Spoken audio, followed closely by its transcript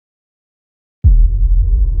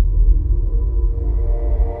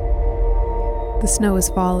The snow is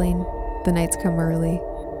falling, the nights come early,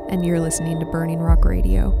 and you're listening to Burning Rock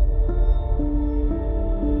Radio.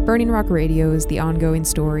 Burning Rock Radio is the ongoing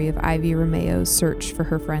story of Ivy Romeo's search for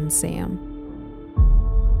her friend Sam.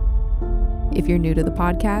 If you're new to the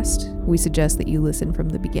podcast, we suggest that you listen from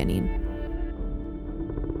the beginning.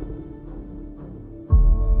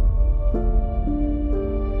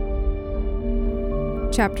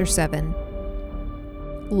 Chapter 7.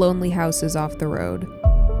 Lonely Houses Off the Road.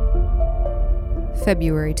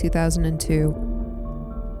 February 2002.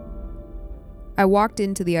 I walked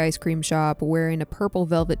into the ice cream shop wearing a purple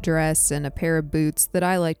velvet dress and a pair of boots that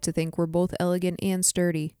I liked to think were both elegant and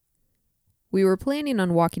sturdy. We were planning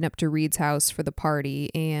on walking up to Reed's house for the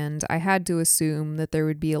party, and I had to assume that there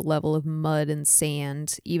would be a level of mud and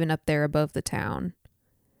sand even up there above the town.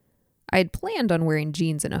 I had planned on wearing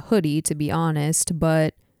jeans and a hoodie, to be honest,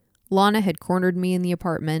 but Lana had cornered me in the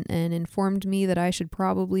apartment and informed me that I should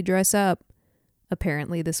probably dress up.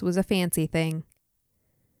 Apparently this was a fancy thing.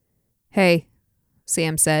 "Hey,"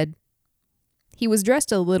 Sam said. He was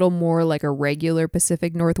dressed a little more like a regular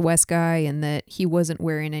Pacific Northwest guy in that he wasn't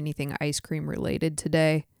wearing anything ice cream related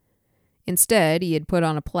today. Instead, he had put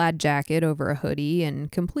on a plaid jacket over a hoodie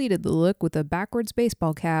and completed the look with a backwards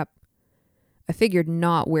baseball cap. I figured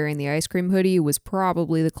not wearing the ice cream hoodie was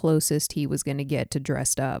probably the closest he was going to get to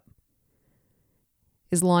dressed up.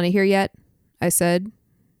 "Is Lana here yet?" I said,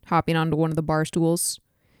 hopping onto one of the bar stools.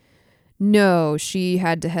 "No, she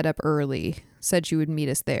had to head up early. Said she would meet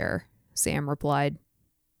us there," Sam replied.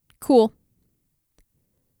 "Cool."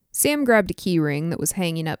 Sam grabbed a key ring that was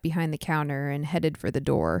hanging up behind the counter and headed for the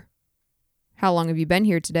door. "How long have you been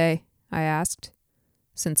here today?" I asked.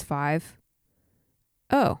 "Since 5.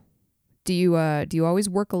 "Oh. Do you always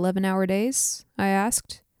work 11-hour days?" I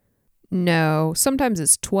asked. "No, sometimes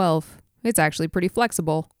it's 12. It's actually pretty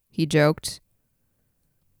flexible," he joked.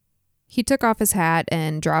 He took off his hat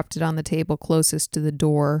and dropped it on the table closest to the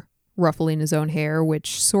door, ruffling his own hair,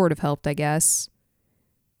 which sort of helped, I guess.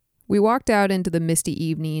 We walked out into the misty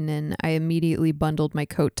evening, and I immediately bundled my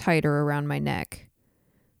coat tighter around my neck.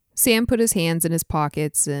 Sam put his hands in his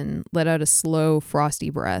pockets and let out a slow, frosty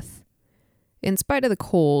breath. In spite of the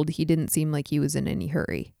cold, he didn't seem like he was in any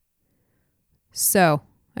hurry. "So,"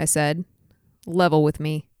 I said, "level with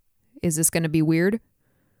me. Is this going to be weird?"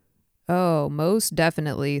 "Oh, most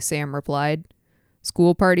definitely," Sam replied.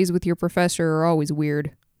 "School parties with your professor are always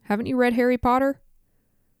weird. Haven't you read Harry Potter?"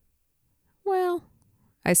 "Well,"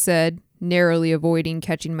 I said, narrowly avoiding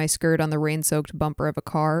catching my skirt on the rain-soaked bumper of a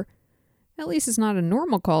car. "At least it's not a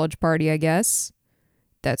normal college party, I guess."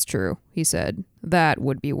 "That's true," he said. "That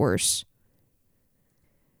would be worse."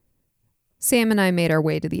 Sam and I made our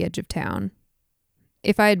way to the edge of town.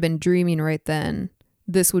 If I had been dreaming right then,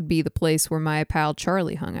 this would be the place where my pal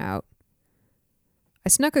Charlie hung out. I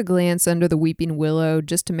snuck a glance under the weeping willow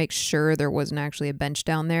just to make sure there wasn't actually a bench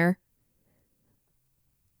down there.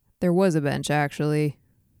 There was a bench, actually.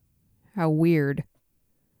 How weird.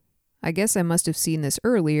 I guess I must have seen this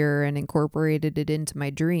earlier and incorporated it into my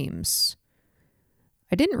dreams.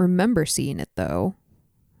 I didn't remember seeing it, though.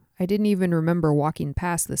 I didn't even remember walking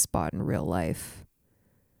past this spot in real life.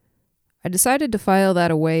 I decided to file that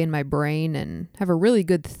away in my brain and have a really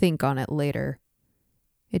good think on it later.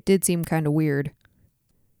 It did seem kind of weird.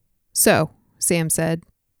 "So," Sam said,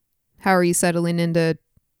 "how are you settling into,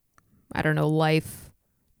 life?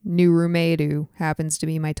 New roommate who happens to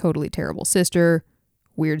be my totally terrible sister,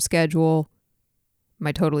 weird schedule,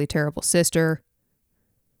 my totally terrible sister."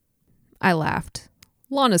 I laughed.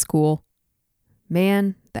 "Lana's cool."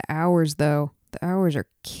 "Man, the hours though. The hours are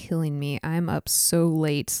killing me. I'm up so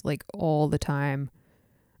late, like all the time.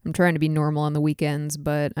 I'm trying to be normal on the weekends,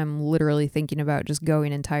 but I'm literally thinking about just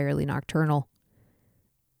going entirely nocturnal."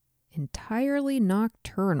 "Entirely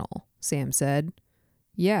nocturnal," Sam said.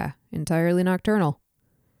 "Yeah, entirely nocturnal."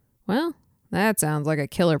 "Well, that sounds like a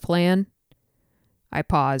killer plan." I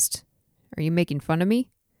paused. "Are you making fun of me?"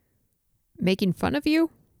 "Making fun of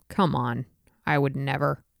you? Come on. I would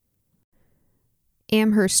never."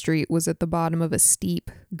 Amherst Street was at the bottom of a steep,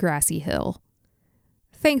 grassy hill.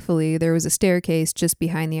 Thankfully, there was a staircase just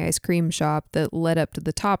behind the ice cream shop that led up to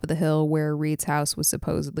the top of the hill where Reed's house was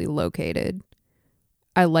supposedly located.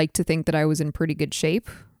 I like to think that I was in pretty good shape.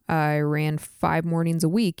 I ran 5 mornings a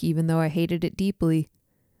week, even though I hated it deeply.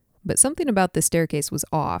 But something about the staircase was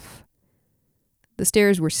off. The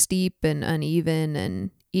stairs were steep and uneven,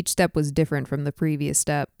 and each step was different from the previous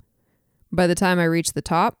step. By the time I reached the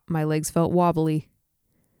top, my legs felt wobbly.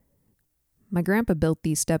 "My grandpa built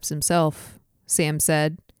these steps himself," Sam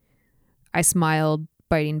said. I smiled,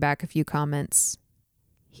 biting back a few comments.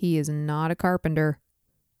 "He is not a carpenter."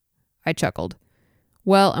 I chuckled.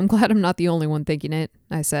 Well, I'm glad I'm not the only one thinking it,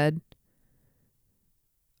 I said.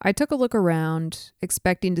 I took a look around,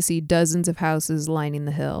 expecting to see dozens of houses lining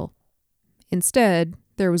the hill. Instead,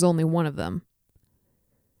 there was only one of them.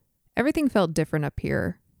 Everything felt different up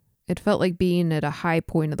here. It felt like being at a high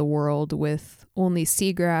point of the world with only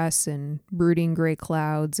seagrass and brooding gray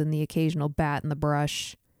clouds and the occasional bat in the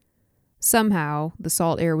brush. Somehow, the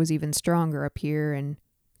salt air was even stronger up here and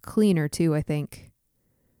cleaner too, I think.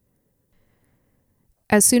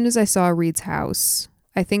 As soon as I saw Reed's house,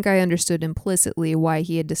 I think I understood implicitly why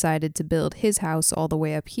he had decided to build his house all the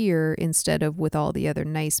way up here instead of with all the other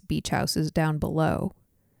nice beach houses down below.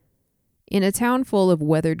 In a town full of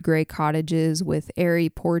weathered gray cottages with airy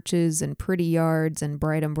porches and pretty yards and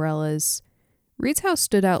bright umbrellas, Reed's house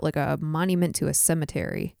stood out like a monument to a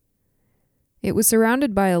cemetery. It was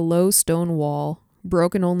surrounded by a low stone wall,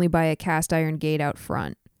 broken only by a cast iron gate out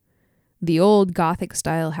front. The old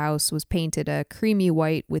Gothic-style house was painted a creamy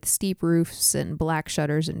white with steep roofs and black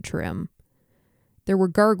shutters and trim. There were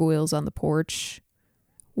gargoyles on the porch.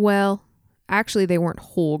 Well, actually they weren't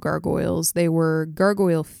whole gargoyles. They were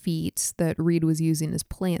gargoyle feet that Reed was using as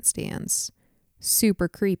plant stands. Super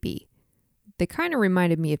creepy. They kind of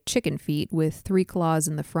reminded me of chicken feet with 3 claws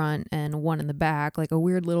in the front and 1 in the back, like a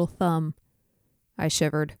weird little thumb. I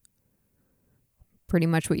shivered. Pretty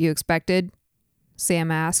much what you expected?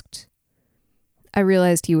 Sam asked. I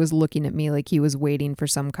realized he was looking at me like he was waiting for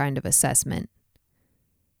some kind of assessment.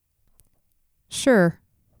 Sure,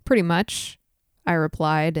 pretty much, I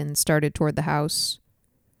replied and started toward the house.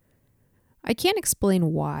 I can't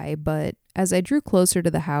explain why, but as I drew closer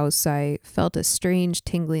to the house, I felt a strange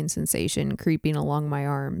tingling sensation creeping along my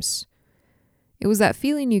arms. It was that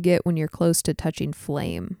feeling you get when you're close to touching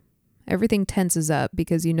flame. Everything tenses up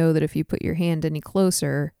because you know that if you put your hand any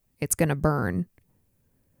closer, it's going to burn.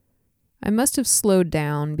 I must have slowed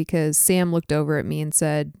down because Sam looked over at me and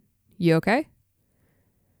said, "You okay?"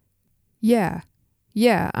 Yeah,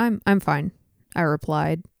 I'm fine, I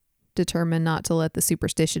replied, determined not to let the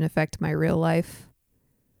superstition affect my real life.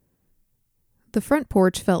 The front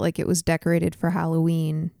porch felt like it was decorated for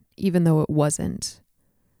Halloween, even though it wasn't.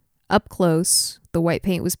 Up close, the white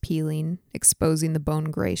paint was peeling, exposing the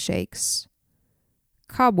bone gray shakes.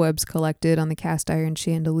 Cobwebs collected on the cast iron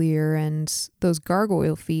chandelier, and those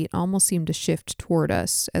gargoyle feet almost seemed to shift toward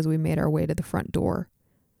us as we made our way to the front door.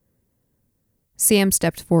 Sam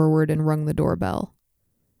stepped forward and rung the doorbell.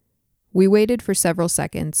 We waited for several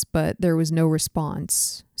seconds, but there was no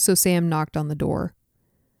response, so Sam knocked on the door.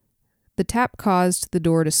 The tap caused the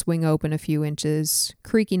door to swing open a few inches,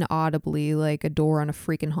 creaking audibly like a door on a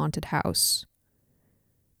freaking haunted house.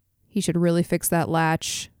 "He should really fix that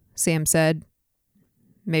latch," Sam said.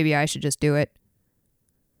 "Maybe I should just do it."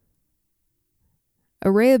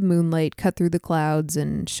 A ray of moonlight cut through the clouds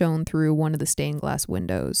and shone through one of the stained glass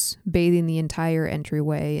windows, bathing the entire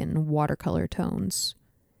entryway in watercolor tones.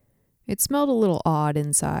 It smelled a little odd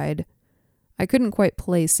inside. I couldn't quite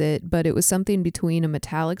place it, but it was something between a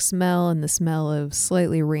metallic smell and the smell of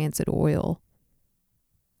slightly rancid oil.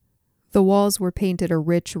 The walls were painted a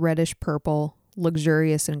rich reddish purple,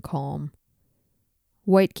 luxurious and calm.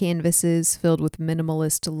 White canvases filled with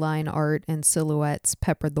minimalist line art and silhouettes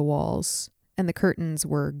peppered the walls, and the curtains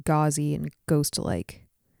were gauzy and ghost-like.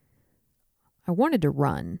 I wanted to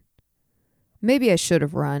run. Maybe I should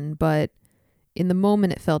have run, but in the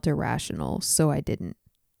moment it felt irrational, so I didn't.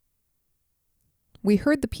 We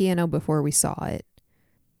heard the piano before we saw it.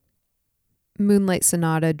 Moonlight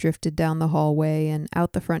Sonata drifted down the hallway and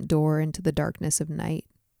out the front door into the darkness of night.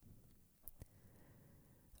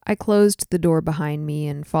 I closed the door behind me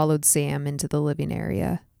and followed Sam into the living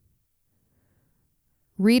area.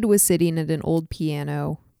 Reed was sitting at an old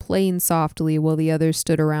piano, playing softly while the others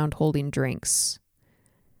stood around holding drinks.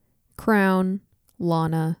 Crown,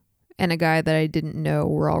 Lana, and a guy that I didn't know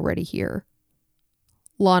were already here.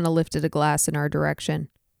 Lana lifted a glass in our direction.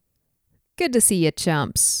 "Good to see you,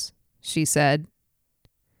 chumps," she said.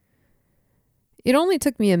 It only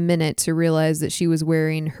took me a minute to realize that she was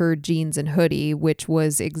wearing her jeans and hoodie, which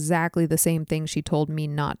was exactly the same thing she told me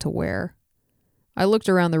not to wear. I looked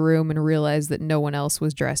around the room and realized that no one else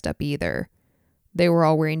was dressed up either. They were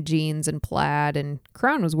all wearing jeans and plaid, and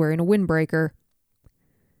Crown was wearing a windbreaker.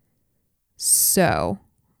 "So,"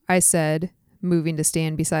 I said, moving to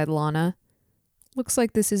stand beside Lana, "looks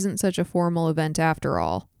like this isn't such a formal event after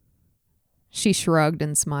all." She shrugged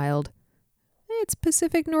and smiled. "It's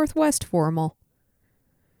Pacific Northwest formal."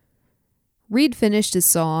 Reed finished his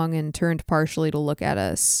song and turned partially to look at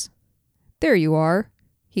us. "There you are."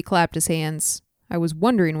 He clapped his hands. "I was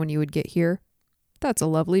wondering when you would get here. That's a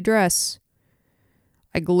lovely dress."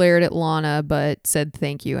 I glared at Lana, but said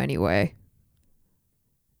thank you anyway.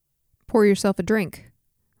 Pour yourself a drink,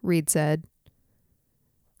 Reed said.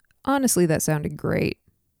 Honestly, that sounded great.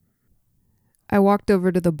 I walked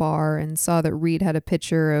over to the bar and saw that Reed had a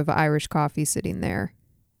pitcher of Irish coffee sitting there.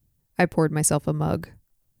 I poured myself a mug.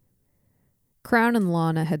 Crown and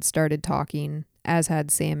Lana had started talking, as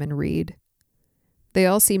had Sam and Reed. They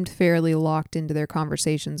all seemed fairly locked into their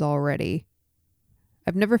conversations already.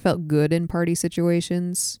 I've never felt good in party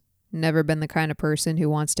situations, never been the kind of person who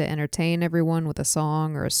wants to entertain everyone with a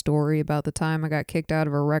song or a story about the time I got kicked out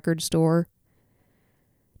of a record store.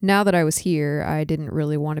 Now that I was here, I didn't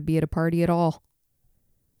really want to be at a party at all.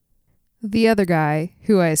 The other guy,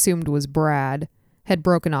 who I assumed was Brad, had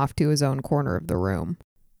broken off to his own corner of the room.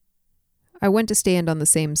 I went to stand on the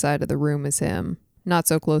same side of the room as him. Not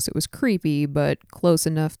so close it was creepy, but close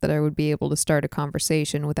enough that I would be able to start a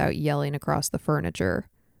conversation without yelling across the furniture.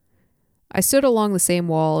 I stood along the same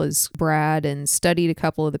wall as Brad and studied a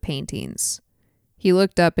couple of the paintings. He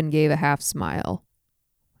looked up and gave a half smile.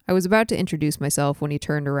 I was about to introduce myself when he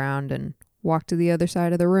turned around and walked to the other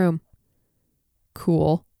side of the room.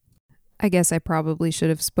 Cool. I guess I probably should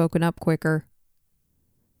have spoken up quicker.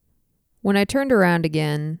 When I turned around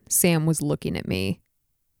again, Sam was looking at me.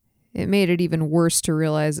 It made it even worse to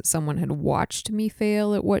realize that someone had watched me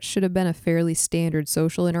fail at what should have been a fairly standard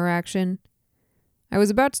social interaction. I was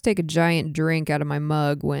about to take a giant drink out of my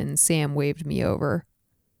mug when Sam waved me over.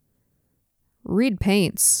 Reed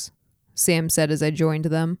paints, Sam said as I joined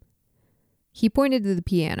them. He pointed to the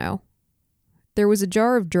piano. There was a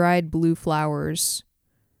jar of dried blue flowers.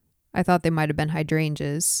 I thought they might have been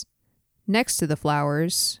hydrangeas. Next to the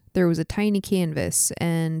flowers, there was a tiny canvas,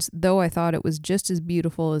 and though I thought it was just as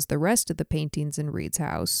beautiful as the rest of the paintings in Reed's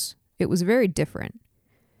house, it was very different.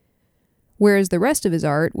 Whereas the rest of his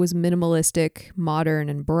art was minimalistic, modern,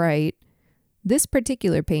 and bright, this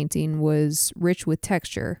particular painting was rich with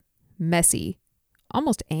texture, messy,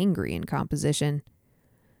 almost angry in composition.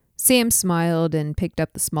 Sam smiled and picked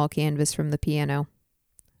up the small canvas from the piano.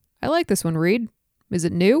 I like this one, Reed. Is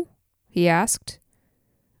it new? He asked.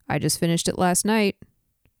 I just finished it last night.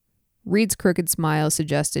 Reed's crooked smile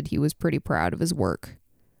suggested he was pretty proud of his work.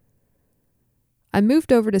 I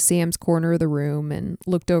moved over to Sam's corner of the room and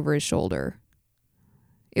looked over his shoulder.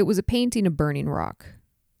 It was a painting of Burning Rock.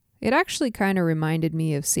 It actually kind of reminded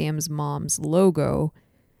me of Sam's mom's logo,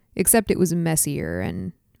 except it was messier,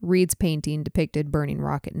 and Reed's painting depicted Burning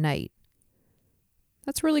Rock at night.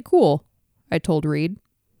 That's really cool, I told Reed.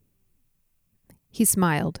 He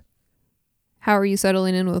smiled. How are you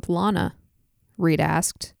settling in with Lana? Reed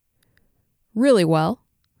asked. Really well,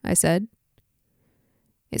 I said.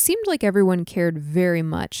 It seemed like everyone cared very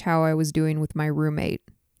much how I was doing with my roommate.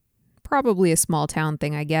 Probably a small town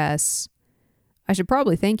thing, I guess. I should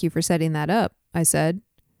probably thank you for setting that up, I said.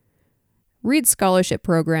 Reed's scholarship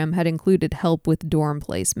program had included help with dorm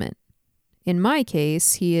placement. In my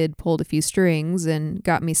case, he had pulled a few strings and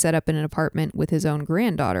got me set up in an apartment with his own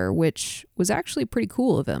granddaughter, which was actually pretty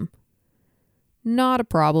cool of him. Not a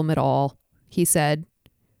problem at all, he said.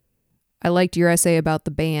 I liked your essay about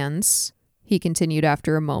the bands, he continued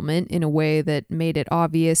after a moment in a way that made it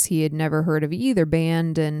obvious he had never heard of either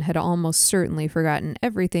band and had almost certainly forgotten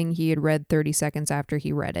everything he had read 30 seconds after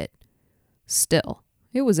he read it. Still,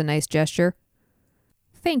 it was a nice gesture.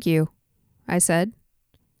 Thank you, I said.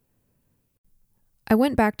 I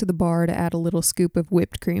went back to the bar to add a little scoop of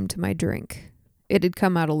whipped cream to my drink. It had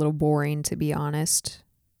come out a little boring, to be honest.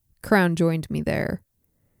 Crown joined me there.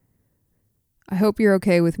 I hope you're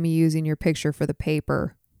okay with me using your picture for the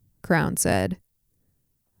paper, Crown said.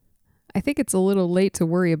 I think it's a little late to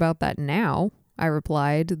worry about that now, I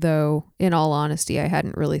replied, though, in all honesty, I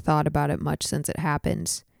hadn't really thought about it much since it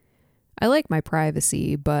happened. I like my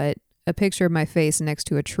privacy, but a picture of my face next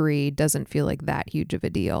to a tree doesn't feel like that huge of a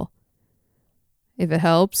deal. If it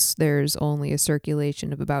helps, there's only a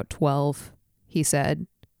circulation of about 12, he said.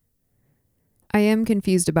 I am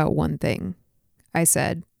confused about one thing, I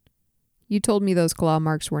said. You told me those claw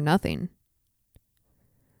marks were nothing.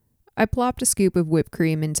 I plopped a scoop of whipped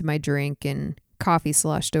cream into my drink and coffee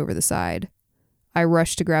sloshed over the side. I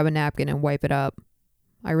rushed to grab a napkin and wipe it up.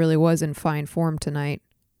 I really was in fine form tonight.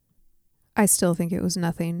 I still think it was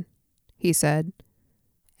nothing, he said.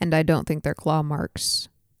 And I don't think they're claw marks.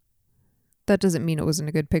 That doesn't mean it wasn't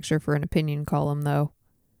a good picture for an opinion column, though.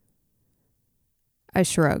 I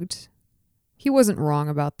shrugged. He wasn't wrong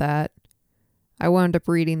about that. I wound up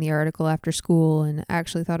reading the article after school and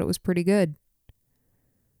actually thought it was pretty good.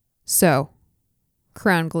 So,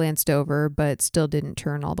 Crown glanced over, but still didn't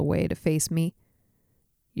turn all the way to face me.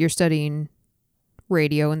 You're studying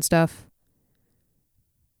radio and stuff?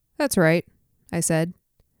 That's right, I said.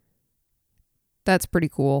 That's pretty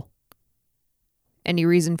cool. Any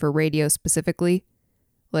reason for radio specifically?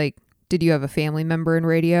 Like, did you have a family member in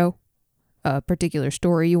radio? A particular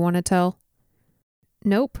story you want to tell?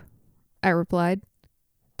 Nope, I replied.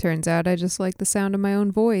 Turns out I just like the sound of my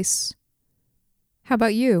own voice. How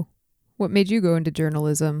about you? What made you go into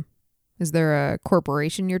journalism? Is there a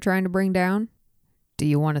corporation you're trying to bring down? Do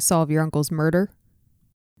you want to solve your uncle's murder?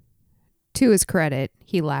 To his credit,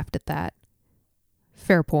 he laughed at that.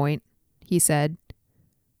 Fair point, he said.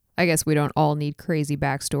 I guess we don't all need crazy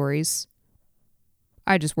backstories.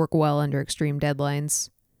 I just work well under extreme deadlines.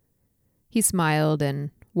 He smiled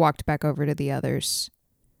and walked back over to the others.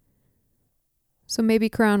 So maybe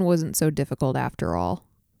Crown wasn't so difficult after all.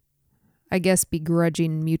 I guess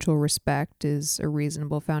begrudging mutual respect is a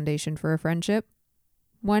reasonable foundation for a friendship.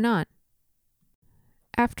 Why not?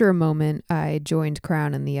 After a moment, I joined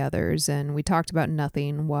Crown and the others, and we talked about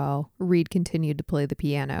nothing while Reed continued to play the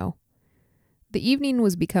piano. The evening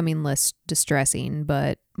was becoming less distressing,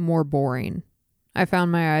 but more boring. I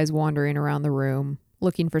found my eyes wandering around the room,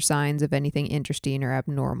 looking for signs of anything interesting or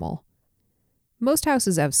abnormal. Most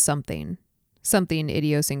houses have something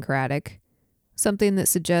idiosyncratic, something that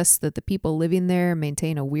suggests that the people living there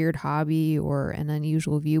maintain a weird hobby or an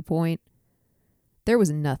unusual viewpoint. There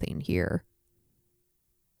was nothing here.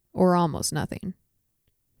 Or almost nothing.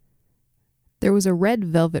 There was a red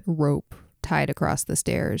velvet rope tied across the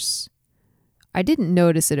stairs. I didn't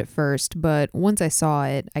notice it at first, but once I saw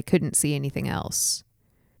it, I couldn't see anything else.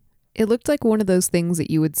 It looked like one of those things that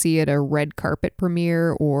you would see at a red carpet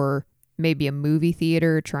premiere or maybe a movie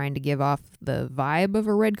theater trying to give off the vibe of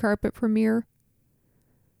a red carpet premiere.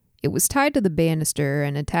 It was tied to the banister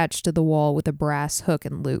and attached to the wall with a brass hook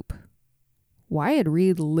and loop. Why had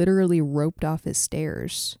Reed literally roped off his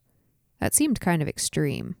stairs? That seemed kind of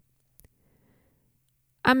extreme.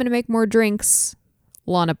 I'm going to make more drinks,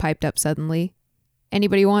 Lana piped up suddenly.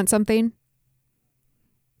 Anybody want something?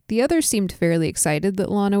 The others seemed fairly excited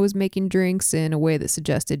that Lana was making drinks in a way that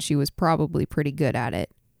suggested she was probably pretty good at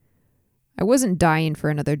it. I wasn't dying for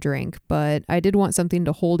another drink, but I did want something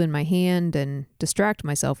to hold in my hand and distract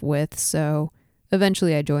myself with, so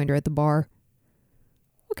eventually I joined her at the bar.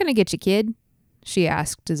 What can I get you, kid? She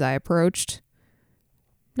asked as I approached.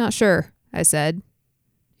 Not sure, I said.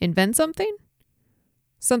 Invent something?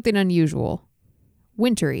 Something unusual.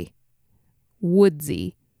 Wintry.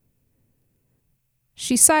 Woodsy.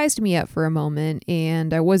 She sized me up for a moment,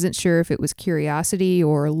 and I wasn't sure if it was curiosity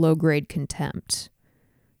or low-grade contempt.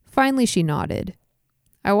 Finally, she nodded.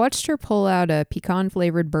 I watched her pull out a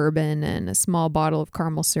pecan-flavored bourbon and a small bottle of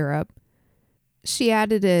caramel syrup. She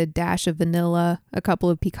added a dash of vanilla, a couple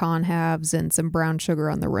of pecan halves, and some brown sugar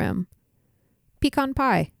on the rim. Pecan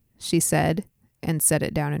pie, she said, and set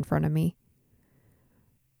it down in front of me.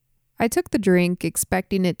 I took the drink,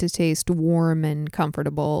 expecting it to taste warm and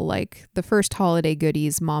comfortable, like the first holiday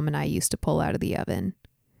goodies Mom and I used to pull out of the oven.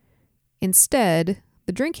 Instead,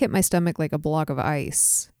 the drink hit my stomach like a block of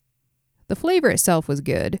ice. The flavor itself was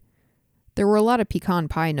good. There were a lot of pecan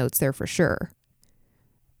pie notes there for sure.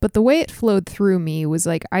 But the way it flowed through me was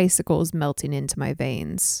like icicles melting into my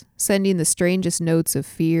veins, sending the strangest notes of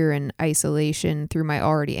fear and isolation through my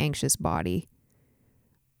already anxious body.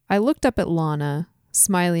 I looked up at Lana,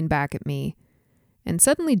 smiling back at me, and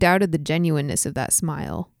suddenly doubted the genuineness of that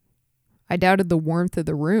smile. I doubted the warmth of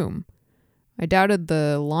the room. I doubted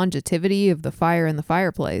the longevity of the fire in the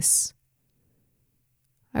fireplace.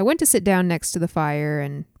 I went to sit down next to the fire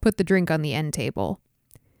and put the drink on the end table.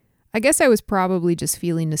 I guess I was probably just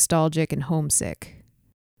feeling nostalgic and homesick.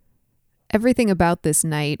 Everything about this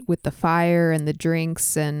night, with the fire and the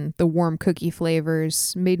drinks and the warm cookie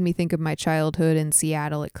flavors, made me think of my childhood in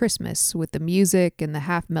Seattle at Christmas, with the music and the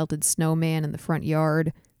half-melted snowman in the front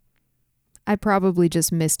yard. I probably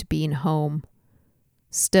just missed being home.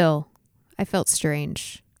 Still, I felt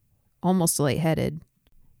strange, almost lightheaded.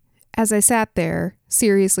 As I sat there,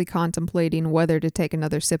 seriously contemplating whether to take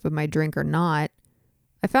another sip of my drink or not,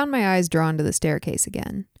 I found my eyes drawn to the staircase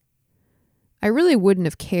again. I really wouldn't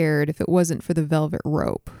have cared if it wasn't for the velvet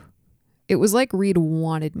rope. It was like Reed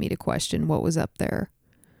wanted me to question what was up there.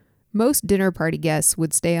 Most dinner party guests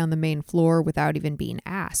would stay on the main floor without even being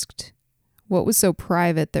asked. What was so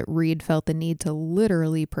private that Reed felt the need to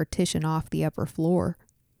literally partition off the upper floor?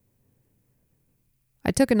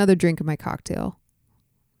 I took another drink of my cocktail.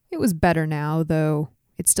 It was better now, though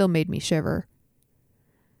it still made me shiver.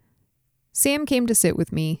 Sam came to sit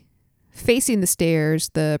with me. Facing the stairs,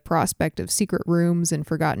 the prospect of secret rooms and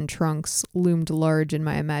forgotten trunks loomed large in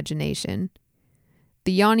my imagination.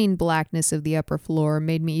 The yawning blackness of the upper floor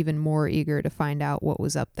made me even more eager to find out what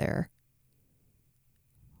was up there.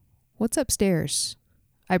 "What's upstairs?"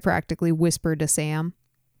 I practically whispered to Sam.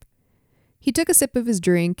 He took a sip of his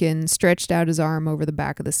drink and stretched out his arm over the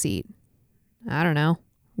back of the seat. I don't know.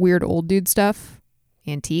 Weird old dude stuff?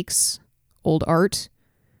 Antiques? Old art?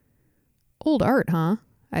 Old art, huh?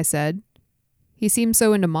 I said. He seemed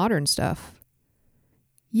so into modern stuff.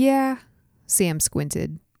 Yeah, Sam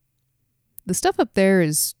squinted. The stuff up there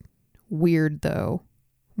is weird, though.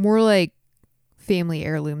 More like family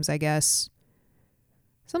heirlooms, I guess.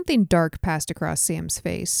 Something dark passed across Sam's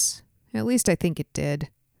face. At least I think it did.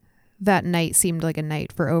 That night seemed like a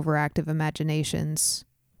night for overactive imaginations.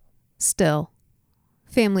 Still,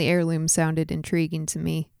 family heirlooms sounded intriguing to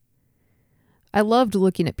me. I loved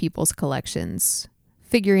looking at people's collections,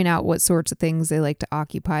 figuring out what sorts of things they like to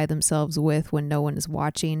occupy themselves with when no one is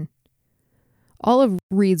watching. All of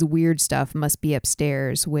Reed's weird stuff must be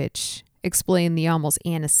upstairs, which explained the almost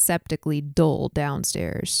antiseptically dull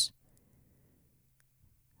downstairs.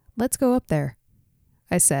 Let's go up there,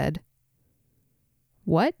 I said.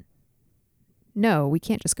 What? No, we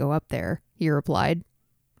can't just go up there, he replied.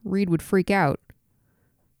 Reed would freak out.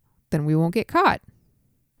 Then we won't get caught.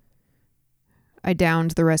 I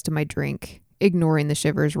downed the rest of my drink, ignoring the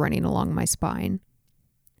shivers running along my spine.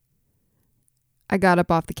 I got up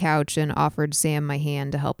off the couch and offered Sam my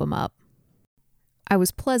hand to help him up. I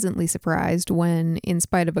was pleasantly surprised when, in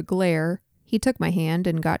spite of a glare, he took my hand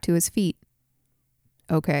and got to his feet.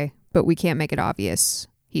 Okay, but we can't make it obvious,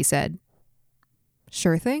 he said.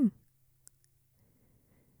 Sure thing.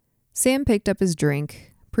 Sam picked up his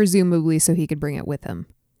drink, presumably so he could bring it with him.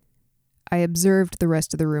 I observed the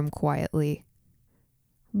rest of the room quietly.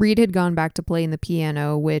 Reed had gone back to playing the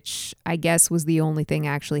piano, which I guess was the only thing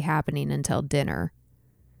actually happening until dinner.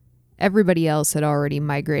 Everybody else had already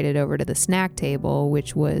migrated over to the snack table,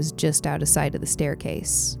 which was just out of sight of the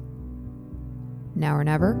staircase. Now or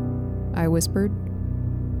never? I whispered.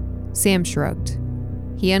 Sam shrugged.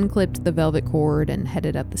 He unclipped the velvet cord and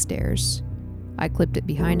headed up the stairs. I clipped it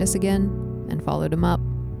behind us again and followed him up.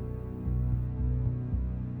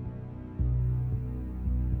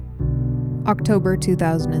 October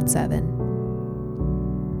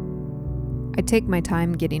 2007. I take my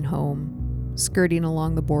time getting home, skirting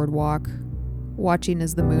along the boardwalk, watching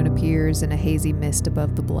as the moon appears in a hazy mist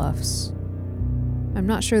above the bluffs. I'm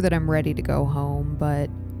not sure that I'm ready to go home, but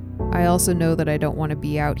I also know that I don't want to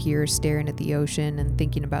be out here staring at the ocean and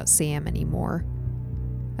thinking about Sam anymore.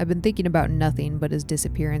 I've been thinking about nothing but his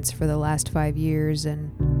disappearance for the last 5 years,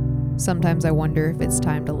 and sometimes I wonder if it's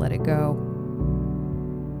time to let it go.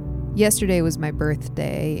 Yesterday was my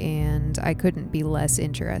birthday, and I couldn't be less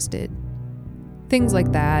interested. Things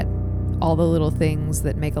like that, all the little things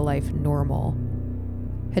that make a life normal,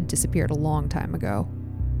 had disappeared a long time ago.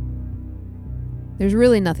 There's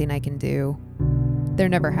really nothing I can do. There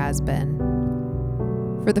never has been.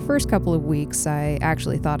 For the first couple of weeks, I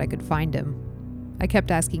actually thought I could find him. I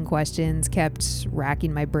kept asking questions, kept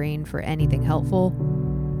racking my brain for anything helpful,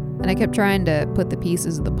 and I kept trying to put the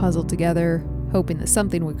pieces of the puzzle together, hoping that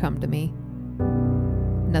something would come to me.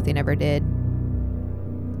 Nothing ever did.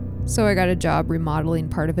 So I got a job remodeling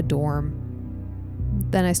part of a dorm.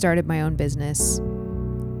 Then I started my own business.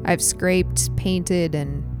 I've scraped, painted,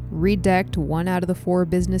 and redecked 1 out of the 4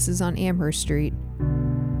 businesses on Amherst Street.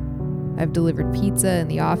 I've delivered pizza in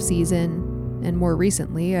the off-season, and more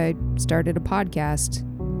recently, I started a podcast.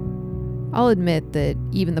 I'll admit that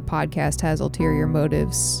even the podcast has ulterior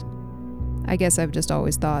motives. I guess I've just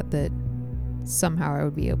always thought that somehow I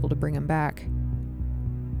would be able to bring him back.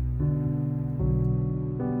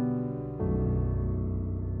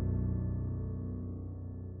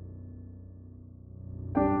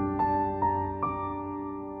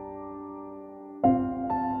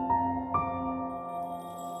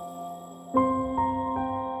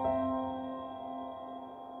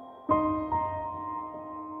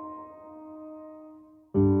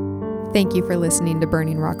 Thank you for listening to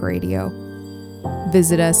Burning Rock Radio.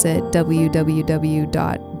 Visit us at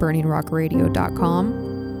www.burningrockradio.com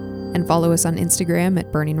and follow us on Instagram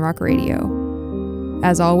at Burning Rock Radio.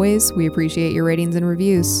 As always, we appreciate your ratings and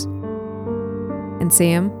reviews. And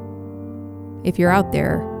Sam, if you're out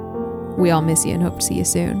there, we all miss you and hope to see you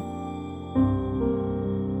soon.